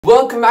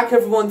Welcome back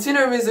everyone to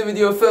another music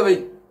video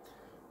further.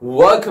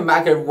 Welcome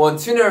back everyone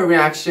to another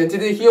reaction.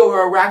 Today here we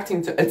are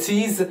reacting to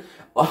ATEEZ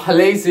or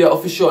HALAZIA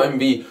official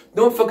MV.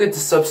 Don't forget to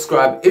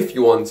subscribe if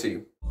you want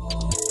to.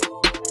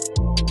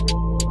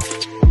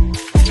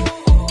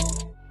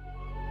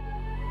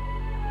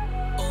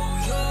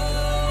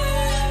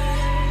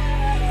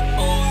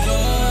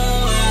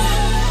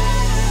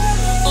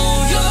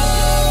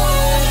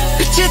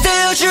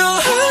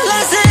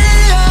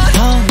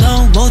 Oh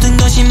no, 모든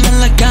것이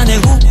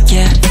말라가네.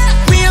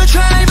 We all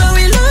try but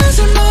we lose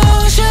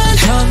emotion.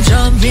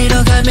 점점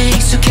밀어가며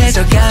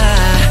익숙해져가.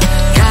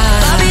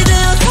 밤이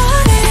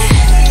되어가네.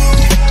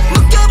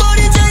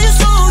 묶여버린 자유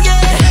속에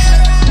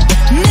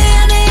내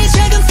안에 이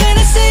작은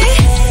fantasy.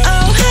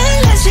 Oh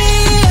HALAZIA,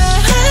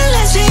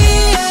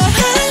 HALAZIA,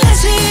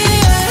 HALAZIA.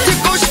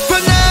 듣고 싶어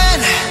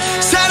난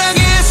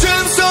사랑의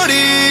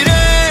숨소리를.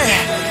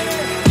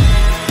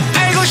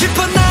 알고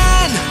싶어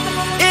난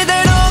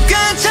이대로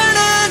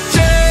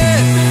괜찮은지.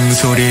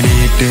 소리를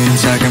잃은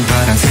작은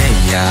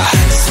파랑새야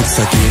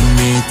속삭임이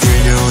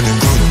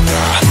들려오는구나.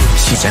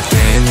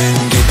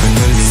 시작되는 깊은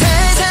울림.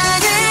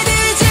 세상을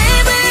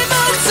뒤집을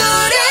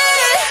목소리.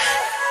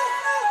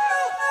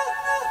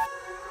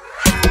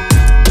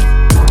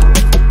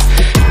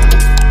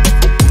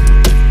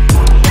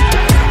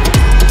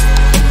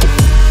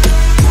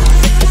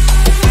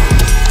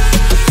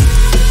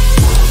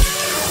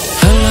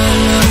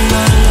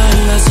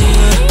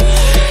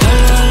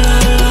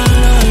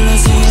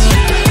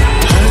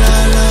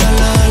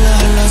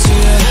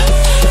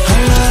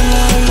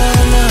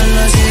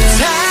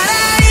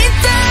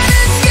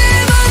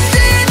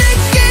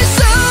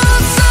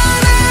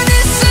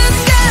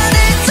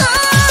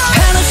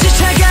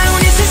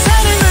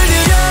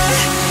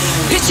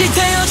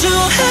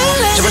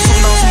 제발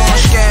숨다운 숨을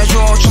쉬게 해줘.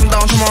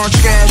 춤다운 춤을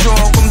추게 해줘.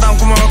 꿈다운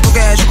꿈을 꾸게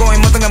해주고 이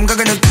모든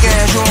감각을 느끼게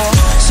해줘.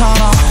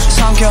 선어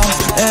삼켜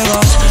이것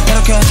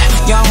이렇게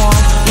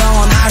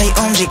영원하리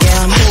움직임.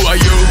 Who are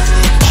you?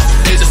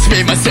 It's just me,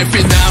 myself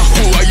and now.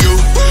 Who are you?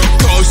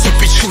 거울 속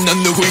비춘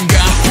넌 누구인가?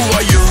 Who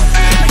are you?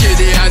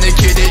 기대 안에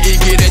기대 이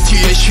길의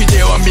뒤에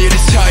시대와 미래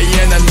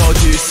사이에 난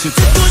어디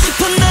있을까? 듣고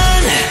싶어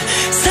난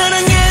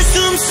사랑의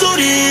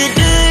숨소리를.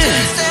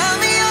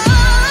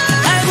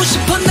 알고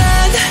싶어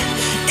난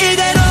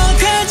이대로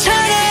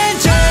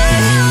괜찮은지.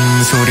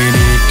 소리를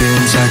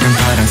잃은 작은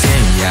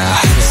파랑새야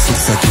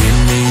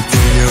속삭임이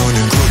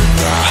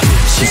들려오는구나.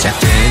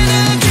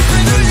 시작되는 깊은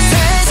울림.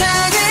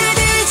 세상을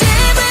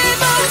뒤집을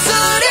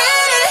목소리.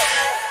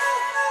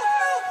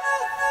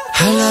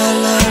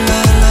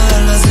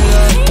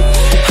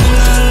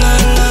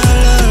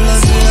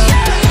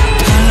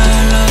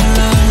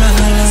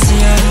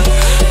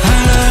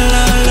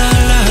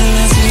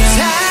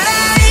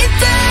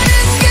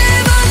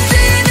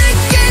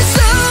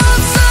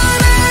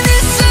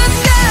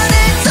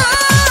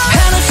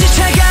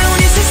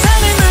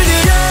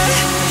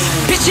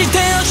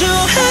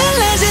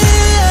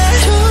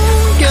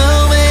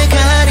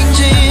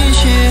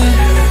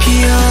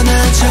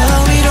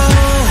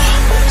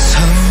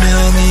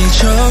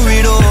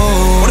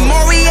 우리 뭘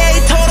위해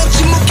이토록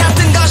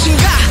침묵했던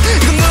것인가?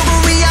 이건 누구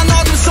위한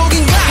어둠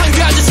속인가? 한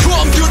가지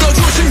소원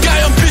들어주신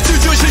가연 빛을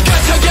주실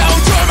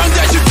가차가운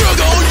절망대신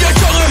뜨거운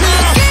열정을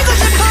느끼고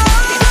싶어.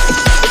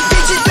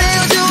 빛이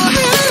되어줘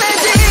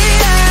HALAZIA,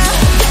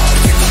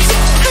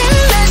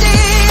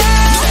 HALAZIA,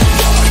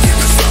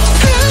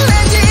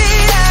 HALAZIA,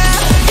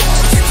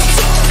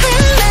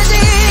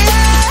 HALAZIA.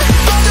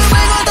 어둠을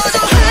걷어줘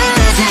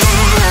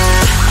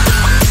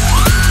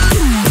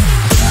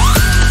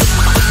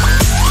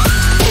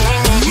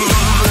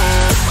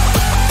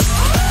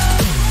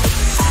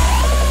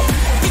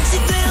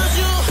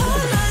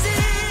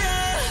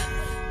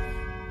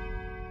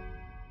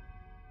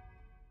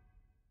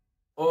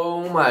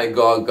Oh my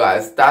god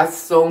guys, that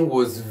song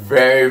was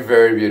very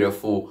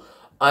beautiful.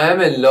 I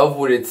am in love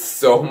with it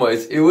so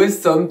much. It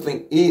was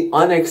something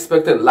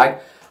unexpected.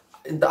 Like,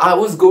 I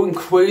was going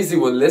crazy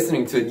when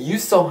listening to it. You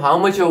saw how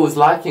much I was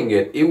liking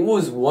it. It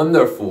was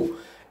wonderful.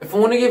 If I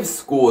want to give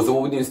scores,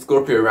 what we do in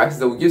Scorpio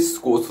reactions, I would give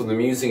scores for the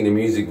music and the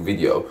music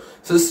video.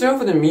 So starting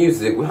for the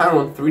music, we had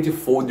around 3 to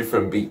 4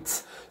 different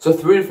beats. So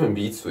 3 different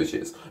beat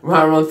switches. We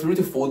had around 3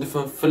 to 4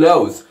 different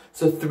flows.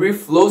 So 3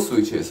 flow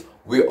switches.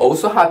 We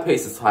also have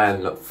paces high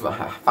and low,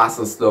 fast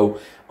and slow,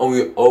 and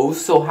we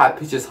also have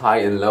pitches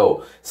high and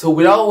low. So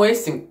without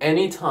wasting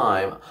any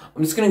time,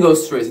 I'm just gonna go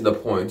straight to the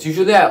point.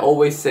 Usually I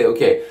always say,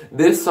 okay,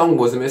 this song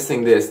was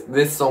missing this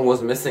song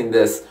was missing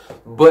this,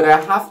 but I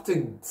have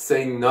to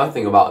say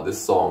nothing about this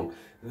song.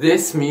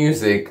 This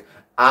music,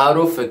 out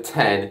of a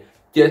 10,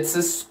 gets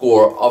a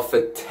score of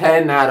a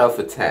 10 out of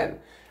a 10.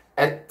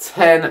 A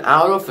 10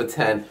 out of a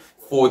 10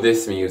 for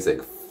this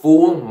music.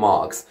 Full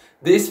marks.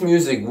 This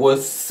music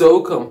was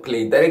so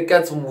complete that it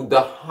gets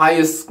the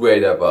highest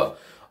grade ever.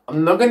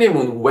 I'm not gonna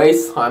even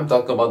waste time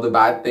talking about the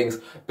bad things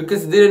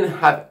because it didn't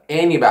have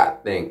any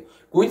bad thing.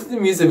 Going to the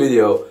music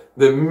video,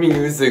 The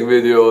music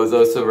video was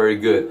also very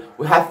good.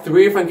 We had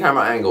 3 different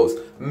camera angles,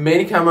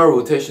 many camera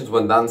rotations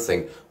when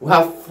dancing. We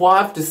have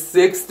 5 to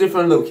 6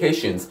 different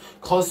locations,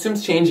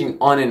 costumes changing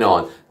on and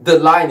on. The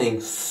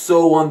lighting,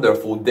 so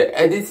wonderful. The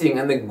editing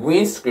and the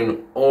green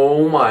screen,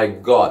 oh my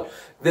god.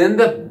 Then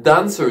the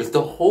dancers,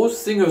 the whole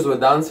singers were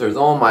dancers,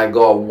 oh my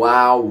god,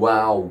 wow,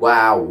 wow,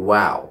 wow,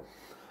 wow.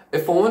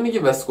 If I want to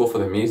give a score for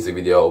the music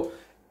video,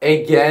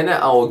 again,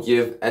 I will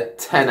give a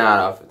 10 out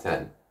of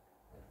 10.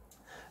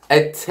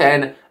 A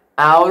 10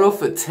 out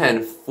of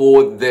 10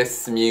 for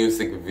this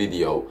music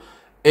video.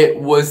 It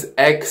was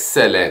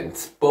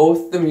excellent.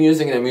 Both the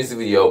music and the music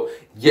video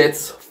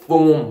gets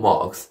full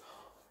marks.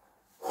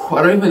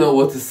 I don't even know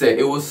what to say.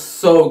 It was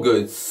so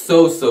good,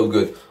 so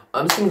good.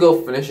 I'm just gonna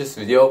go finish this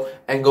video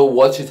and go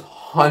watch it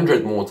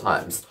 100 more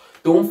times.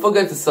 Don't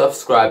forget to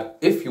subscribe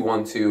if you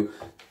want to.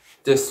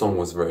 This song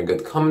was very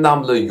good. Comment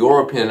down below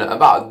your opinion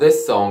about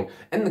this song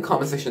in the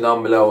comment section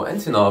down below,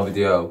 and to another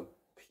video.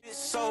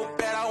 So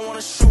bad I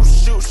wanna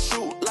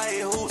shoot